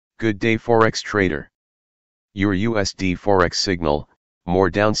Good day Forex trader. Your USD Forex signal, more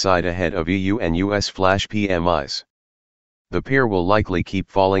downside ahead of EU and US flash PMIs. The pair will likely keep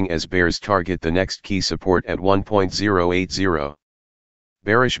falling as bears target the next key support at 1.080.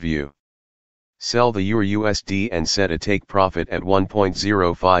 Bearish view. Sell the Euro USD and set a take profit at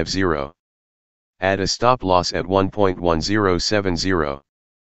 1.050. Add a stop loss at 1.1070.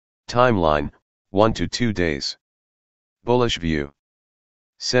 Timeline, 1 to 2 days. Bullish view.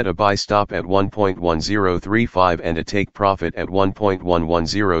 Set a buy stop at 1.1035 and a take profit at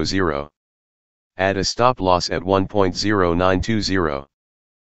 1.1100. Add a stop loss at 1.0920.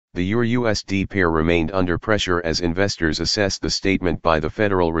 The Euro-USD pair remained under pressure as investors assessed the statement by the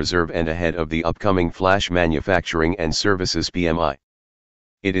Federal Reserve and ahead of the upcoming flash manufacturing and services PMI.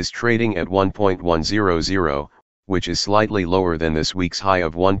 It is trading at 1.100, which is slightly lower than this week's high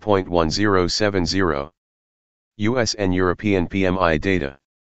of 1.1070. US and European PMI data.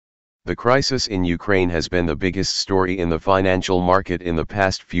 The crisis in Ukraine has been the biggest story in the financial market in the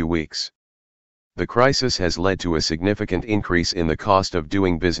past few weeks. The crisis has led to a significant increase in the cost of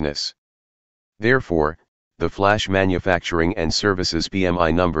doing business. Therefore, the flash manufacturing and services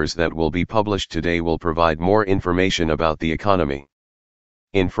PMI numbers that will be published today will provide more information about the economy.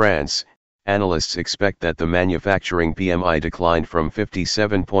 In France, analysts expect that the manufacturing PMI declined from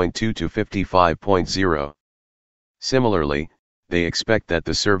 57.2 to 55.0. Similarly, they expect that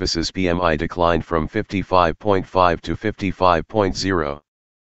the services PMI declined from 55.5 to 55.0.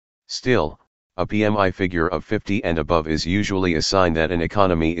 Still, a PMI figure of 50 and above is usually a sign that an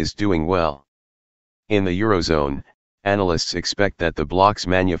economy is doing well. In the Eurozone, analysts expect that the bloc's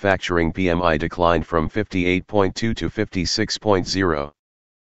manufacturing PMI declined from 58.2 to 56.0.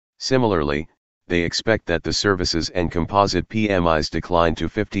 Similarly, they expect that the services and composite PMIs decline to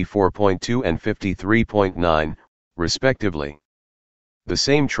 54.2 and 53.9, respectively. The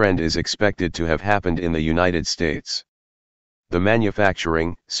same trend is expected to have happened in the United States. The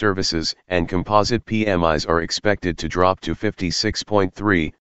manufacturing, services, and composite PMIs are expected to drop to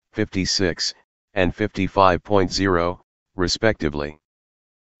 56.3, 56, and 55.0, respectively.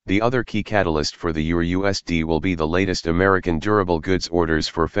 The other key catalyst for the Euro-USD will be the latest American durable goods orders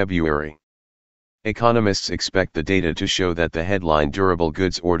for February. Economists expect the data to show that the headline durable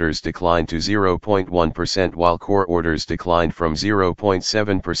goods orders declined to 0.1% while core orders declined from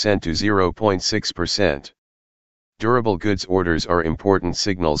 0.7% to 0.6%. Durable goods orders are important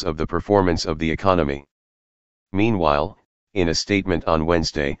signals of the performance of the economy. Meanwhile, in a statement on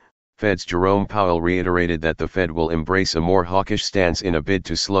Wednesday, Fed's Jerome Powell reiterated that the Fed will embrace a more hawkish stance in a bid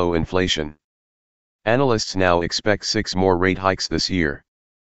to slow inflation. Analysts now expect 6 more rate hikes this year.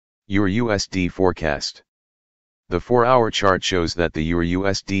 Euro-USD forecast. The 4-hour chart shows that the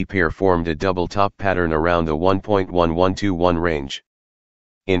Euro-USD pair formed a double top pattern around the 1.1121 range.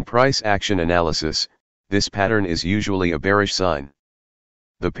 In price action analysis, this pattern is usually a bearish sign.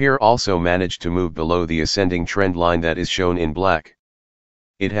 The pair also managed to move below the ascending trend line that is shown in black.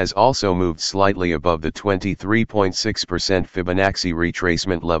 It has also moved slightly above the 23.6% Fibonacci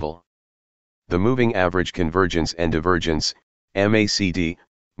retracement level. The moving average convergence and divergence, MACD,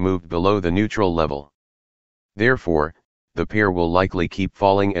 moved below the neutral level. Therefore, the pair will likely keep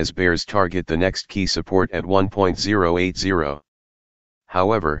falling as bears target the next key support at 1.080.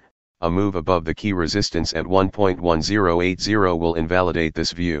 However, a move above the key resistance at 1.1080 will invalidate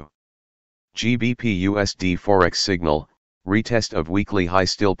this view. GBP USD Forex signal, retest of weekly high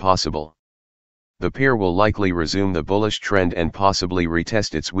still possible. The pair will likely resume the bullish trend and possibly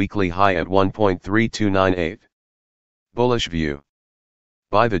retest its weekly high at 1.3298. Bullish view.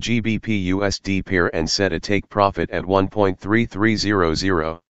 Buy the GBP USD pair and set a take profit at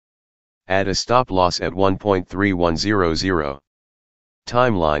 1.3300. Add a stop loss at 1.3100.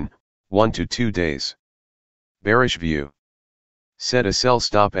 Timeline, 1 to 2 days. Bearish view. Set a sell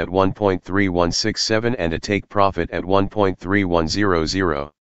stop at 1.3167 and a take profit at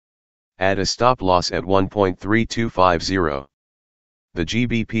 1.3100. Add a stop loss at 1.3250. The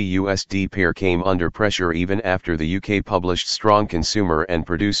GBP USD pair came under pressure even after the UK published strong consumer and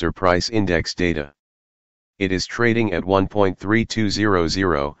producer price index data. It is trading at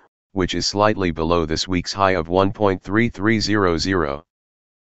 1.3200, which is slightly below this week's high of 1.3300.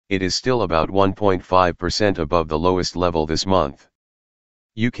 It is still about 1.5% above the lowest level this month.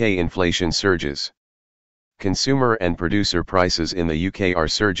 UK inflation surges. Consumer and producer prices in the UK are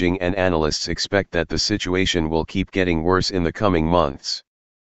surging and analysts expect that the situation will keep getting worse in the coming months.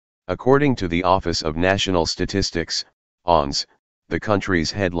 According to the Office of National Statistics, ONS, the country's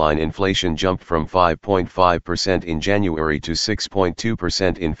headline inflation jumped from 5.5% in January to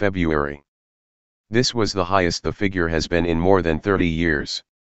 6.2% in February. This was the highest the figure has been in more than 30 years.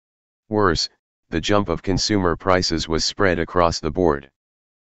 Worse, the jump of consumer prices was spread across the board.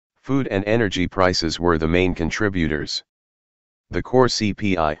 Food and energy prices were the main contributors. The core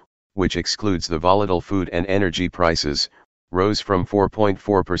CPI, which excludes the volatile food and energy prices, rose from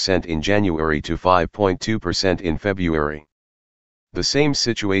 4.4% in January to 5.2% in February. The same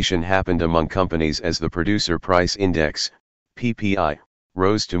situation happened among companies as the Producer Price Index, PPI,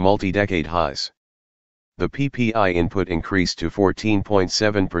 rose to multi-decade highs. The PPI input increased to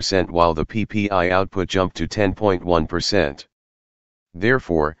 14.7% while the PPI output jumped to 10.1%.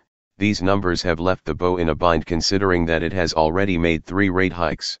 Therefore, these numbers have left the BO in a bind considering that it has already made 3 rate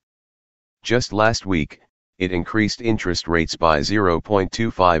hikes. Just last week, it increased interest rates by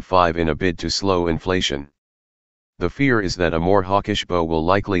 0.255 in a bid to slow inflation. The fear is that a more hawkish BO will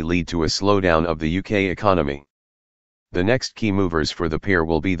likely lead to a slowdown of the UK economy. The next key movers for the pair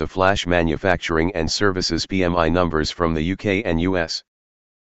will be the flash manufacturing and services PMI numbers from the UK and US.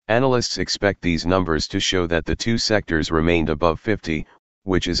 Analysts expect these numbers to show that the two sectors remained above 50,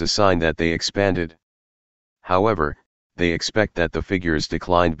 which is a sign that they expanded. However, they expect that the figures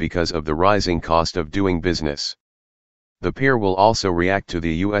declined because of the rising cost of doing business. The pair will also react to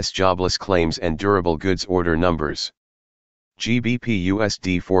the US jobless claims and durable goods order numbers.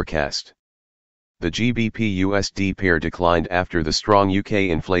 GBP/USD forecast. The GBP/USD pair declined after the strong UK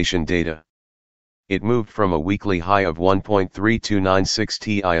inflation data. It moved from a weekly high of 1.3296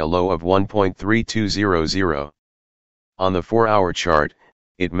 to a low of 1.3200. On the 4-hour chart,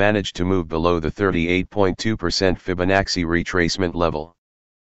 it managed to move below the 38.2% Fibonacci retracement level.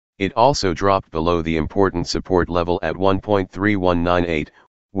 It also dropped below the important support level at 1.3198,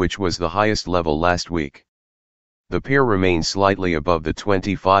 which was the highest level last week. The pair remains slightly above the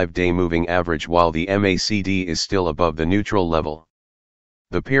 25-day moving average while the MACD is still above the neutral level.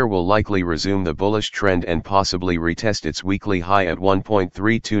 The pair will likely resume the bullish trend and possibly retest its weekly high at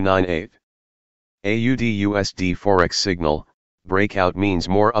 1.3298. AUD/USD Forex signal, breakout means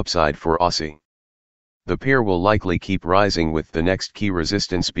more upside for Aussie. The pair will likely keep rising with the next key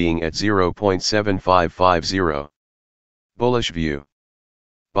resistance being at 0.7550. Bullish view.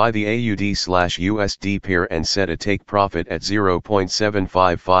 Buy the AUD/USD pair and set a take profit at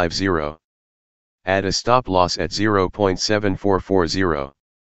 0.7550. Add a stop loss at 0.7440.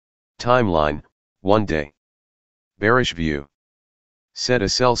 Timeline, 1 day. Bearish view. Set a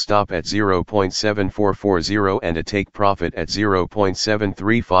sell stop at 0.7440 and a take profit at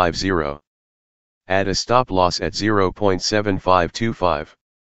 0.7350. Add a stop loss at 0.7525.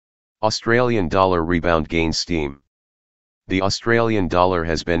 Australian dollar rebound gains steam. The Australian dollar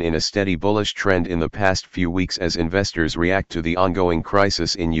has been in a steady bullish trend in the past few weeks as investors react to the ongoing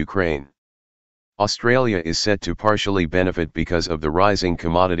crisis in Ukraine. Australia is set to partially benefit because of the rising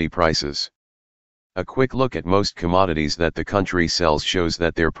commodity prices. A quick look at most commodities that the country sells shows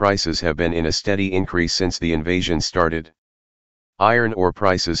that their prices have been in a steady increase since the invasion started. Iron ore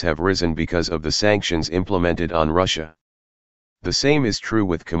prices have risen because of the sanctions implemented on Russia. The same is true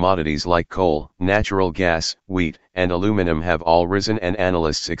with commodities like coal, natural gas, wheat, and aluminum have all risen, and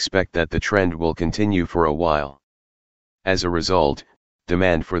analysts expect that the trend will continue for a while. As a result,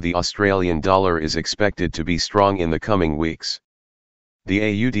 demand for the Australian dollar is expected to be strong in the coming weeks. The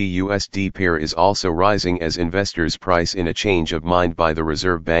AUD/USD pair is also rising as investors price in a change of mind by the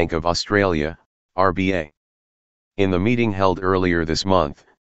Reserve Bank of Australia, RBA. In the meeting held earlier this month,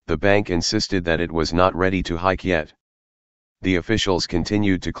 the bank insisted that it was not ready to hike yet. The officials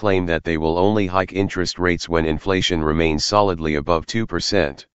continued to claim that they will only hike interest rates when inflation remains solidly above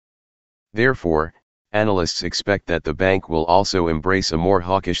 2%. Therefore, analysts expect that the bank will also embrace a more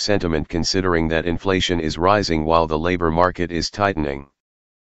hawkish sentiment considering that inflation is rising while the labor market is tightening.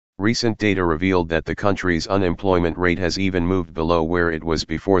 Recent data revealed that the country's unemployment rate has even moved below where it was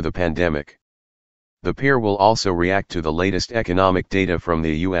before the pandemic. The pair will also react to the latest economic data from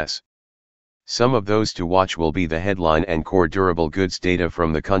the US. Some of those to watch will be the headline and core durable goods data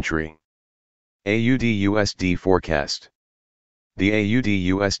from the country. AUD/USD forecast. The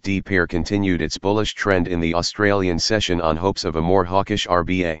AUD/USD pair continued its bullish trend in the Australian session on hopes of a more hawkish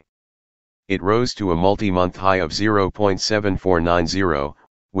RBA. It rose to a multi-month high of 0.7490,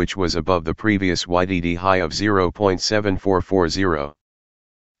 which was above the previous YTD high of 0.7440.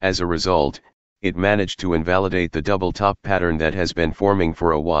 As a result, it managed to invalidate the double top pattern that has been forming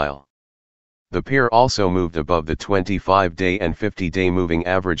for a while. The pair also moved above the 25-day and 50-day moving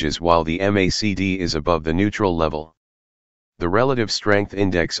averages while the MACD is above the neutral level. The relative strength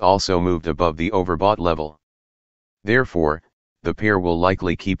index also moved above the overbought level. Therefore, the pair will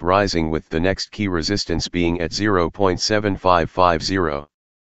likely keep rising with the next key resistance being at 0.7550.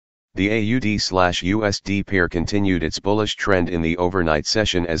 The AUD/USD pair continued its bullish trend in the overnight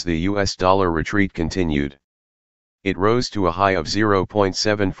session as the US dollar retreat continued. It rose to a high of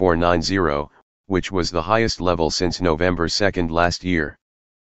 0.7490, which was the highest level since November 2 last year.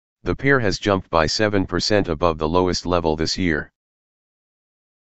 The pair has jumped by 7% above the lowest level this year.